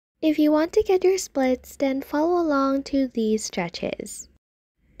If you want to get your splits, then follow along to these stretches.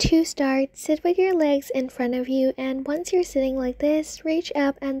 To start, sit with your legs in front of you, and once you're sitting like this, reach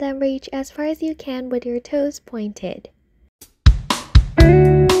up and then reach as far as you can with your toes pointed.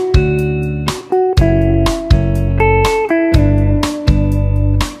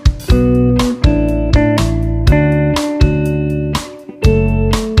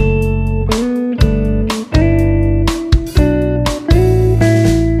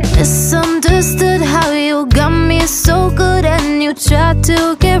 Misunderstood how you got me so good and you tried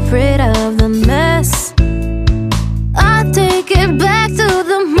to get rid of the mess. I take it back to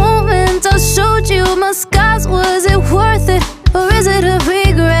the moment I showed you my scars. Was it worth it or is it a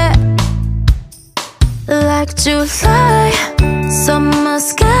regret? Like July, summer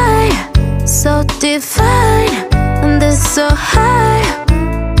sky, so divine, and this so high.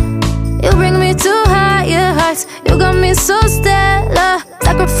 You bring me to higher heights. You got me so stellar,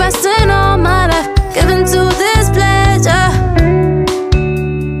 sacrificing all my life, giving to this pleasure.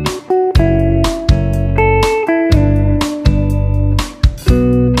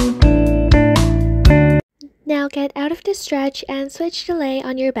 Now get out of the stretch and switch the lay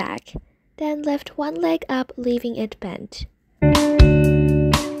on your back. Then lift one leg up, leaving it bent.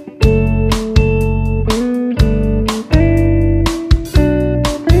 I'm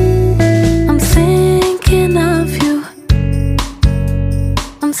thinking of you.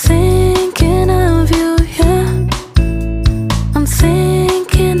 I'm thinking of you, yeah. I'm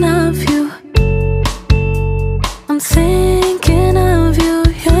thinking of you. I'm thinking of you,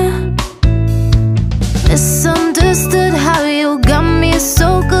 yeah. Misunderstood how you got me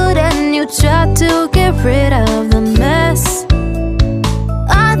so good and you tried to get rid of the mess.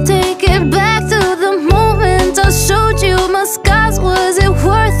 I take it back to the moment I showed you my scars. Was it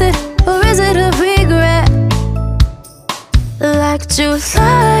worth it or is it a regret? Like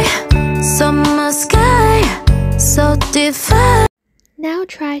July, summer sky, so divine. Now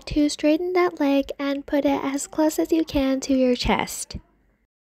try to straighten that leg and put it as close as you can to your chest.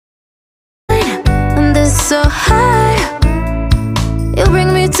 And this so high. You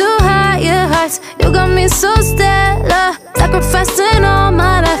bring me to higher heights. You got me so stellar, sacrificing all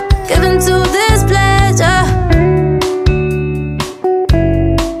my life, giving to this pleasure.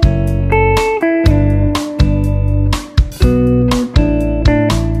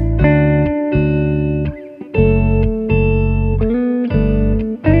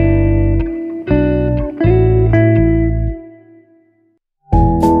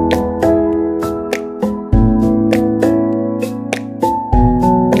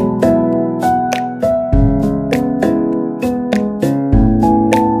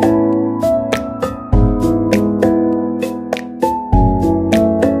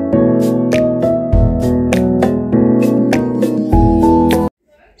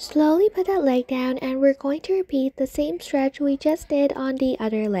 Slowly put that leg down, and we're going to repeat the same stretch we just did on the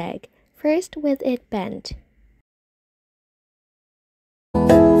other leg, first with it bent.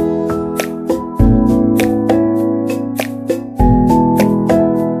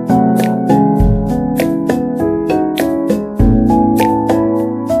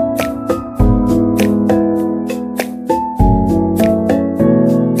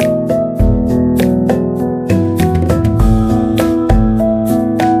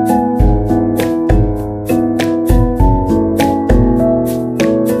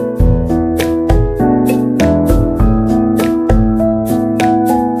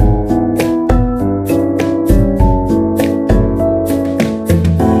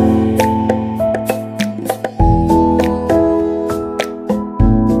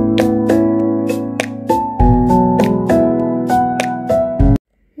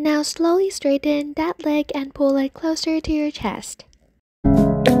 Now slowly straighten that leg and pull it closer to your chest.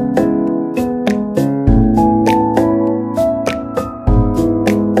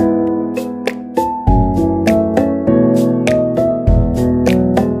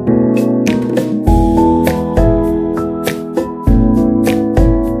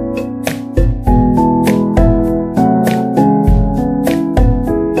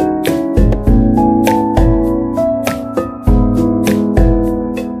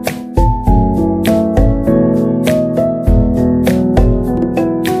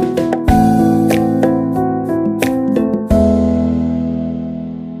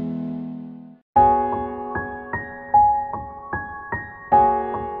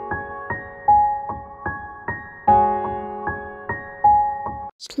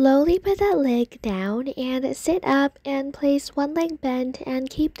 Slowly put that leg down and sit up and place one leg bent and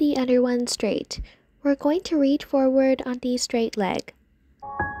keep the other one straight. We're going to reach forward on the straight leg.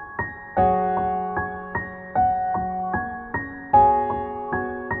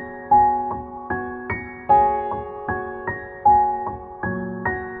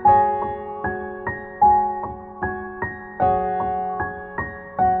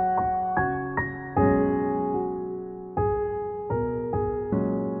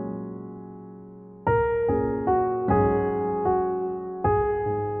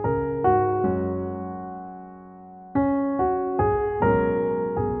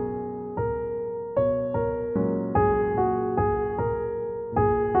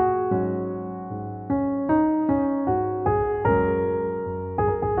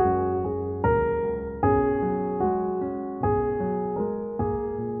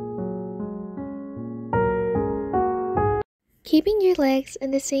 Keeping your legs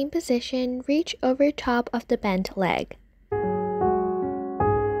in the same position, reach over top of the bent leg.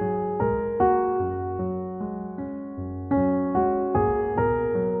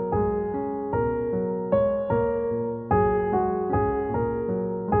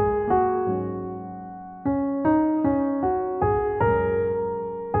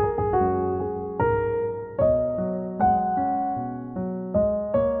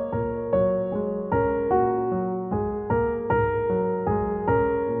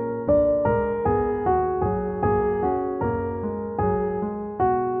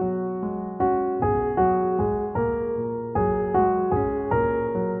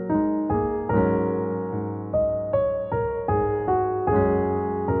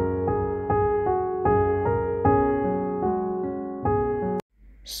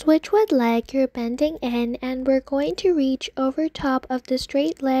 Switch what leg you're bending in, and we're going to reach over top of the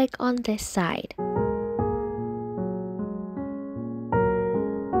straight leg on this side.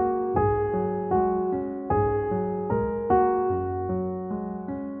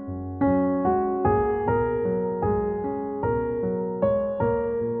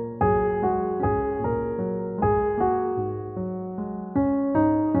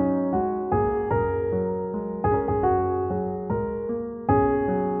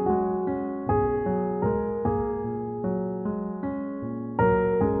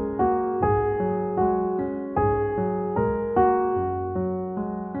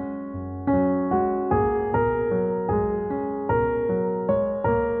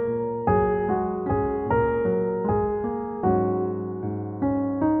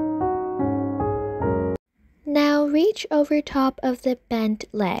 Now reach over top of the bent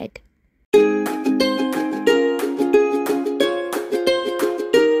leg.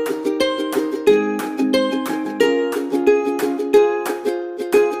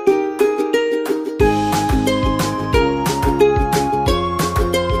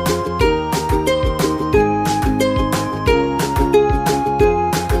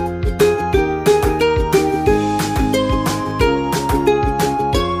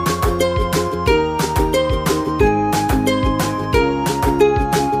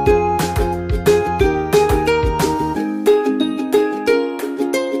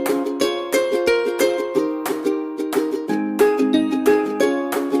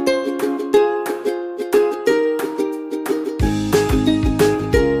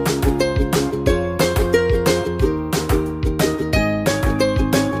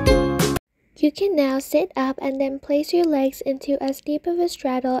 You can now sit up and then place your legs into as deep of a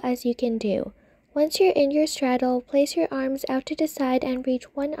straddle as you can do. Once you're in your straddle, place your arms out to the side and reach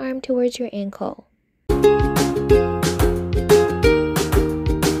one arm towards your ankle.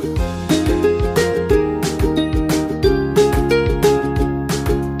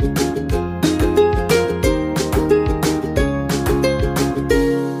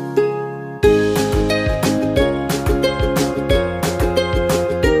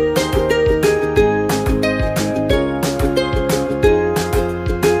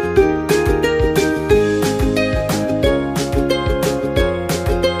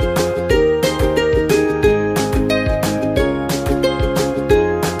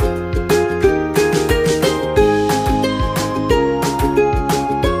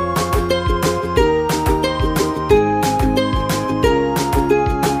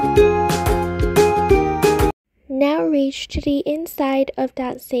 Now reach to the inside of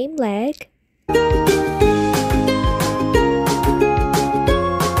that same leg.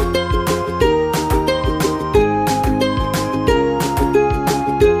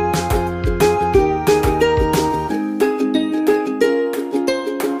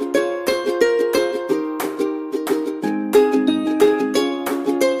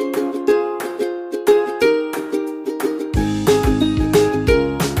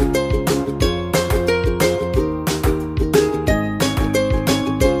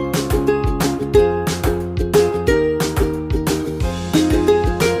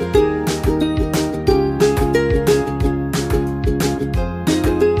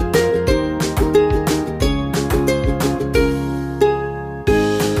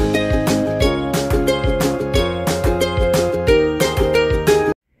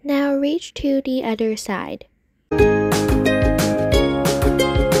 Reach to the other side.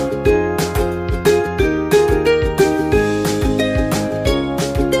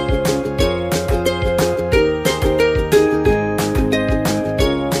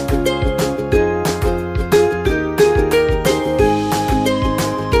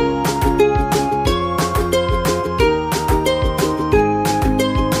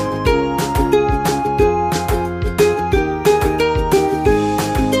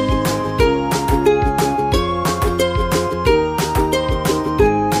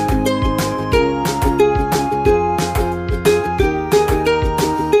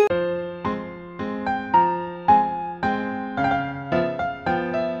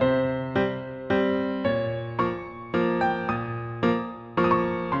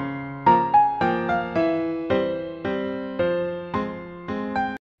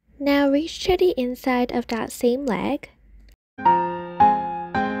 Now reach to the inside of that same leg.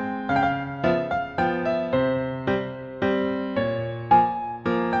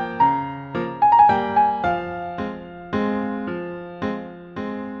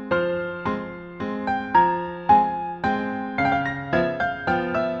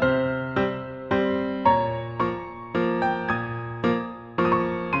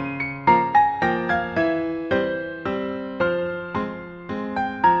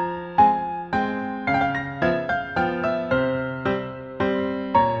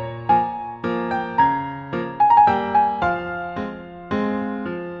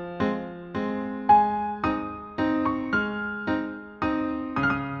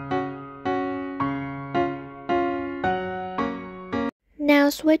 Now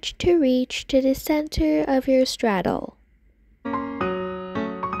switch to reach to the center of your straddle.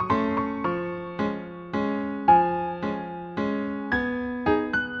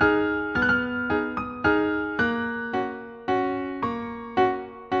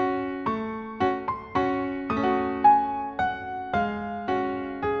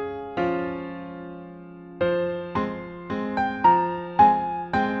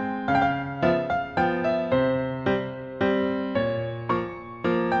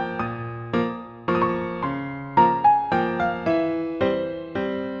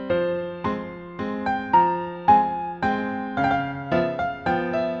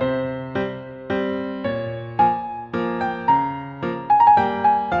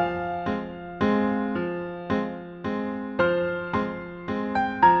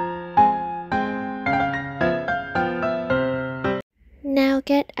 Now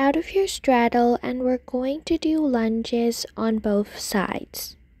get out of your straddle and we're going to do lunges on both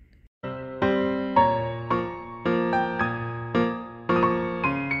sides.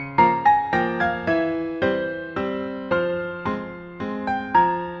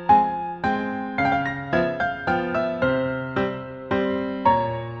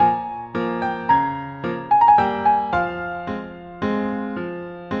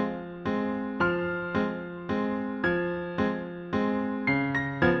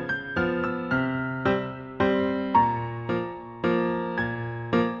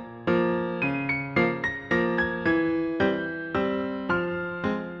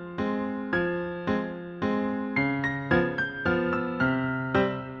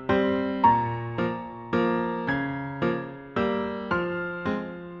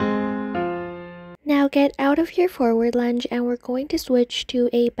 Now get out of your forward lunge and we're going to switch to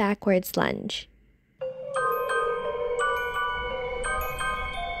a backwards lunge.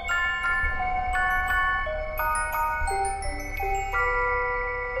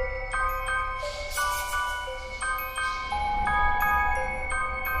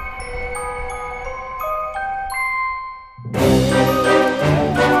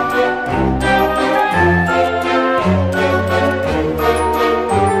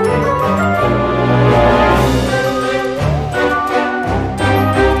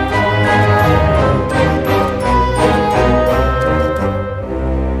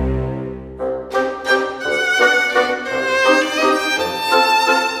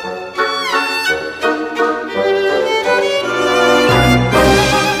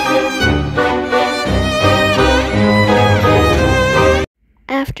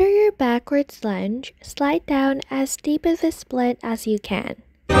 After your backwards lunge, slide down as deep of a split as you can.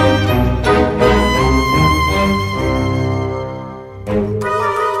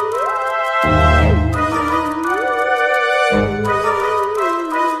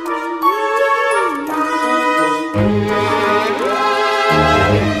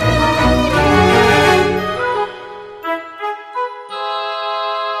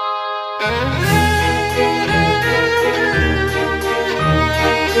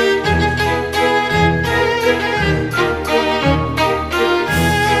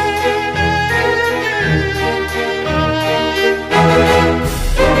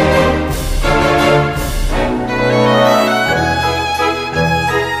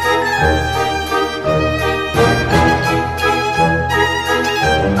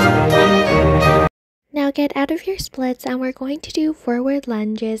 Now get out of your splits and we're going to do forward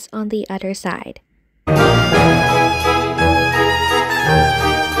lunges on the other side.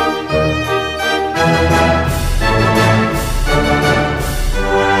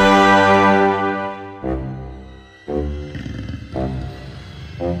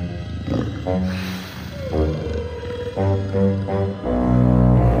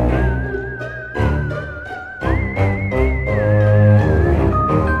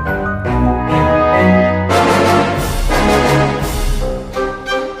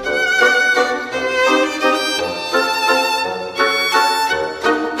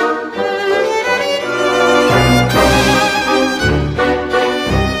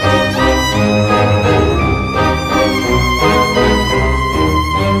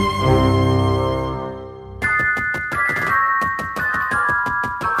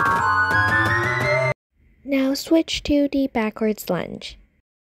 switch to the backwards lunge.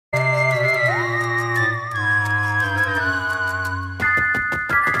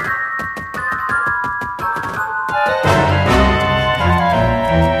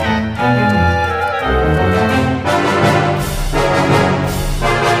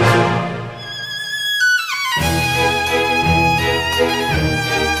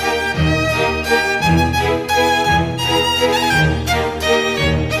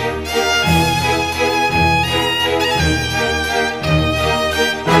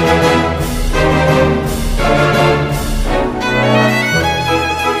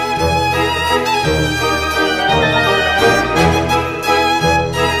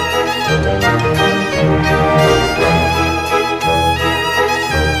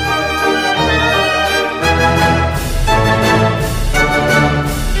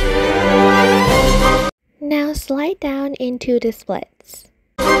 Now slide down into the splits.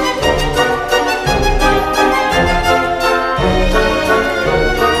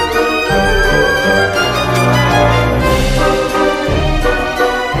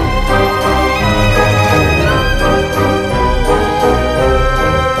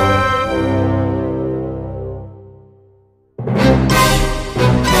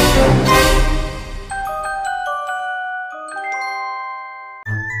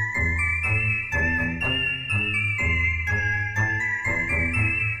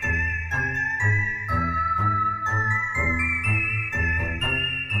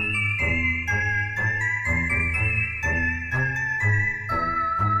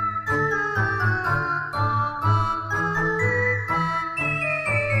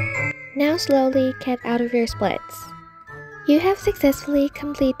 Now slowly get out of your splits. You have successfully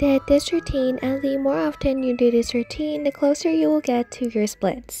completed this routine, and the more often you do this routine, the closer you will get to your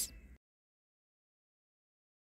splits.